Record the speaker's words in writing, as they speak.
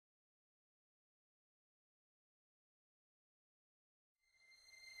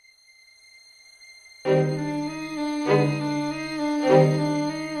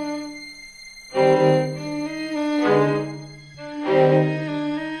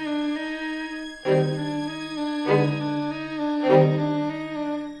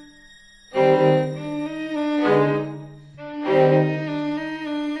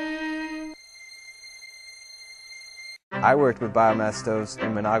I worked with biomass stoves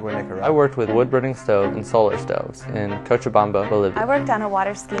in Managua, Nicaragua. I worked with wood-burning stoves and solar stoves in Cochabamba, Bolivia. I worked on a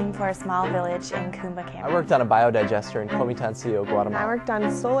water scheme for a small village in Cumba, Cameroon. I worked on a biodigester in Comitancillo, Guatemala. I worked on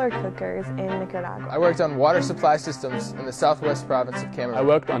solar cookers in Nicaragua. I worked on water supply systems in the southwest province of Cameroon. I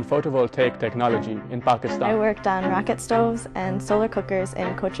worked on photovoltaic technology in Pakistan. I worked on rocket stoves and solar cookers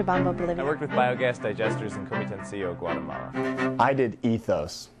in Cochabamba, Bolivia. I worked with biogas digesters in Comitancillo, Guatemala. I did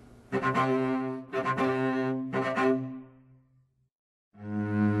ETHOS.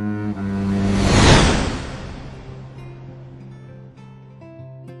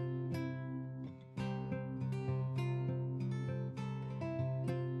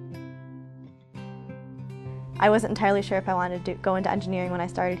 I wasn't entirely sure if I wanted to go into engineering when I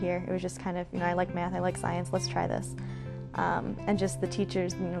started here. It was just kind of, I like math, I like science, let's try this. And just the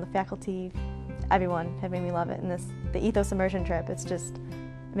teachers, the faculty, everyone have made me love it. And the ETHOS immersion trip, it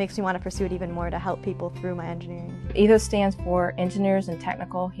makes me want to pursue it even more to help people through my engineering. ETHOS stands for Engineers and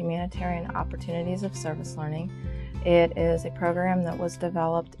Technical Humanitarian Opportunities of Service Learning. It is a program that was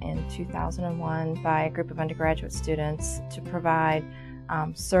developed in 2001 by a group of undergraduate students to provide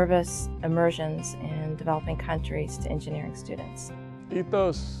service immersions in developing countries to engineering students.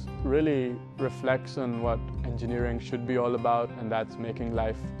 ETHOS really reflects on what engineering should be all about, and that's making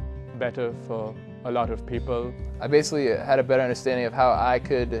life better for a lot of people. I basically had a better understanding of how I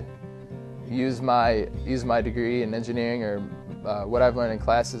could use my degree in engineering or what I've learned in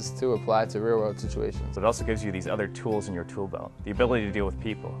classes to apply to real-world situations. It also gives you these other tools in your tool belt. The ability to deal with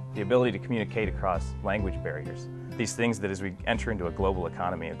people, the ability to communicate across language barriers. These things that as we enter into a global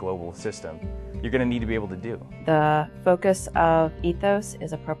economy, a global system, you're going to need to be able to do. The focus of ETHOS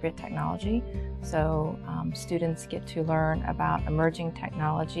is appropriate technology. So students get to learn about emerging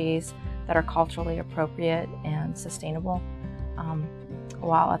technologies that are culturally appropriate and sustainable,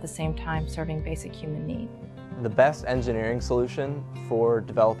 while at the same time serving basic human need. The best engineering solution for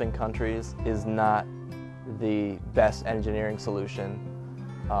developing countries is not the best engineering solution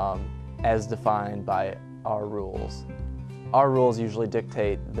as defined by our rules. Our rules usually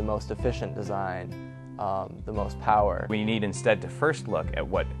dictate the most efficient design, the most power. We need instead to first look at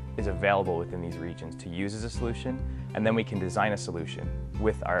what is available within these regions to use as a solution, and then we can design a solution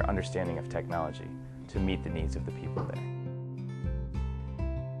with our understanding of technology to meet the needs of the people there.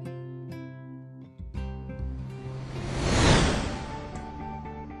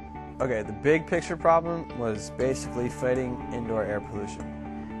 Okay, the big picture problem was basically fighting indoor air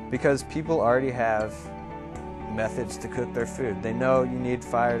pollution. Because people already have methods to cook their food. They know you need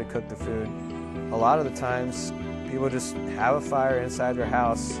fire to cook the food. A lot of the times, people just have a fire inside their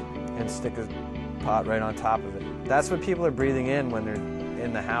house and stick a pot right on top of it. That's what people are breathing in when they're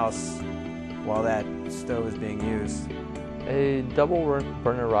in the house while that stove is being used. A double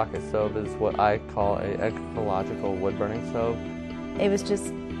burner rocket stove is what I call an ecological wood burning stove. It was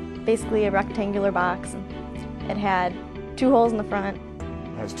just basically a rectangular box. It had 2 holes in the front.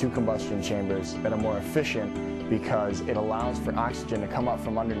 It has 2 combustion chambers that are more efficient because it allows for oxygen to come up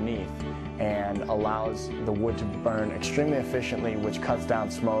from underneath and allows the wood to burn extremely efficiently, which cuts down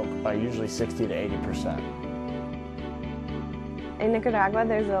smoke by usually 60 to 80%. In Nicaragua,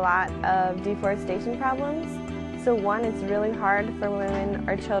 there's a lot of deforestation problems. So one, it's really hard for women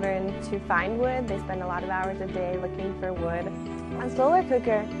or children to find wood. They spend a lot of hours a day looking for wood. A solar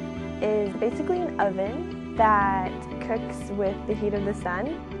cooker is basically an oven that cooks with the heat of the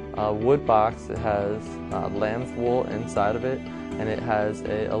sun. A wood box, it has lamb's wool inside of it, and it has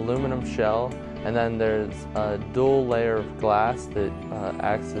an aluminum shell, and then there's a dual layer of glass that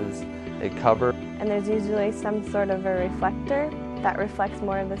acts as a cover. And there's usually some sort of a reflector that reflects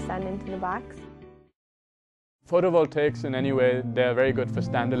more of the sun into the box. Photovoltaics in any way, they're very good for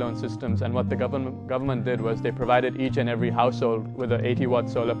standalone systems, and what the government did was they provided each and every household with an 80-watt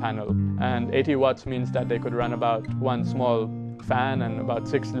solar panel. And 80 watts means that they could run about 1 small fan and about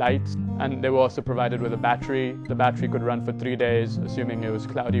 6 lights, and they were also provided with a battery. The battery could run for 3 days, assuming it was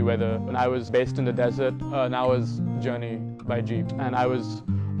cloudy weather. When I was based in the desert, an hour's journey by Jeep, and I was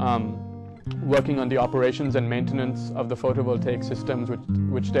working on the operations and maintenance of the photovoltaic systems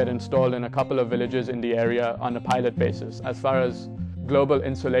which they'd installed in a couple of villages in the area on a pilot basis. As far as global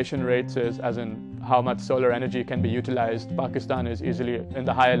insolation rates is, as in how much solar energy can be utilized, Pakistan is easily in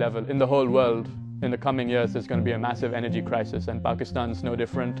the higher level. In the whole world, in the coming years, there's going to be a massive energy crisis, and Pakistan's no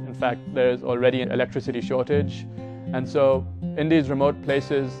different. In fact, there's already an electricity shortage. And so in these remote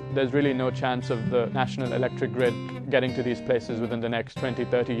places, there's really no chance of the national electric grid getting to these places within the next 20,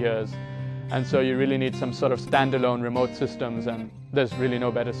 30 years. And so you really need some sort of standalone remote systems, and there's really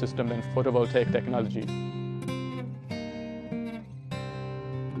no better system than photovoltaic technology.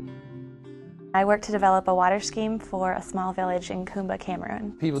 I worked to develop a water scheme for a small village in Kumba,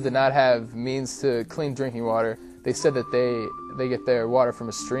 Cameroon. People did not have means to clean drinking water. They said that they get their water from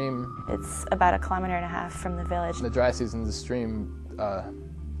a stream. It's about 1.5 kilometers from the village. In the dry season, the stream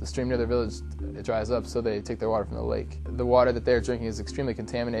near their village, it dries up, so they take their water from the lake. The water that they're drinking is extremely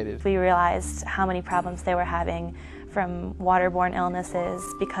contaminated. We realized how many problems they were having from waterborne illnesses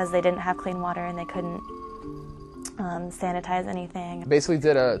because they didn't have clean water and they couldn't sanitize anything. Basically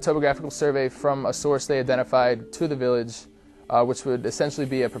did a topographical survey from a source they identified to the village, which would essentially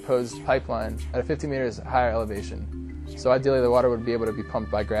be a proposed pipeline at a 50 meters higher elevation. So ideally the water would be able to be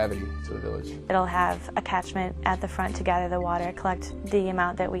pumped by gravity to the village. It'll have a catchment at the front to gather the water, collect the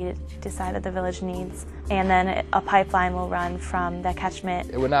amount that we decided the village needs, and then a pipeline will run from that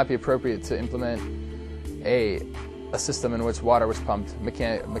catchment. It would not be appropriate to implement a system in which water was pumped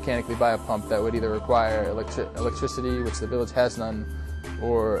mechanically by a pump that would either require electricity, which the village has none,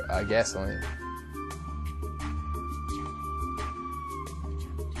 or gasoline.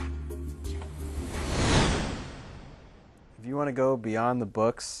 If you want to go beyond the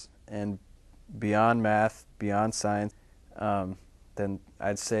books and beyond math, beyond science, then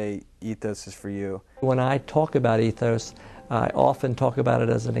I'd say ETHOS is for you. When I talk about ETHOS, I often talk about it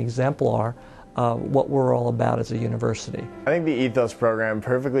as an exemplar of what we're all about as a university. I think the ETHOS program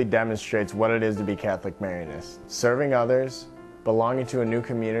perfectly demonstrates what it is to be Catholic Marianist. Serving others, belonging to a new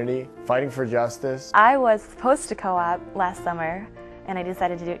community, fighting for justice. I was supposed to co-op last summer, and I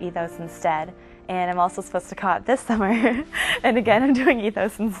decided to do ETHOS instead. And I'm also supposed to co-op this summer, and again I'm doing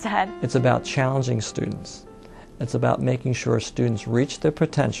ETHOS instead. It's about challenging students. It's about making sure students reach their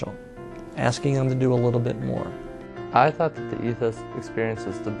potential, asking them to do a little bit more. I thought that the ETHOS experience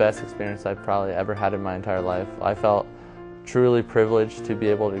was the best experience I've probably ever had in my entire life. I felt truly privileged to be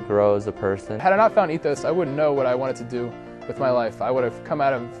able to grow as a person. Had I not found ETHOS, I wouldn't know what I wanted to do with my life. I would have come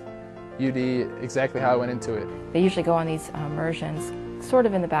out of UD exactly how I went into it. They usually go on these immersions sort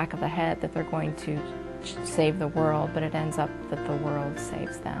of in the back of the head that they're going to save the world, but it ends up that the world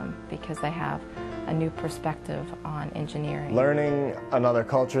saves them because they have a new perspective on engineering. Learning another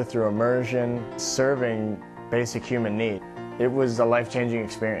culture through immersion, serving basic human need. It was a life-changing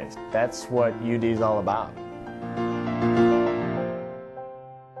experience. That's what UD is all about.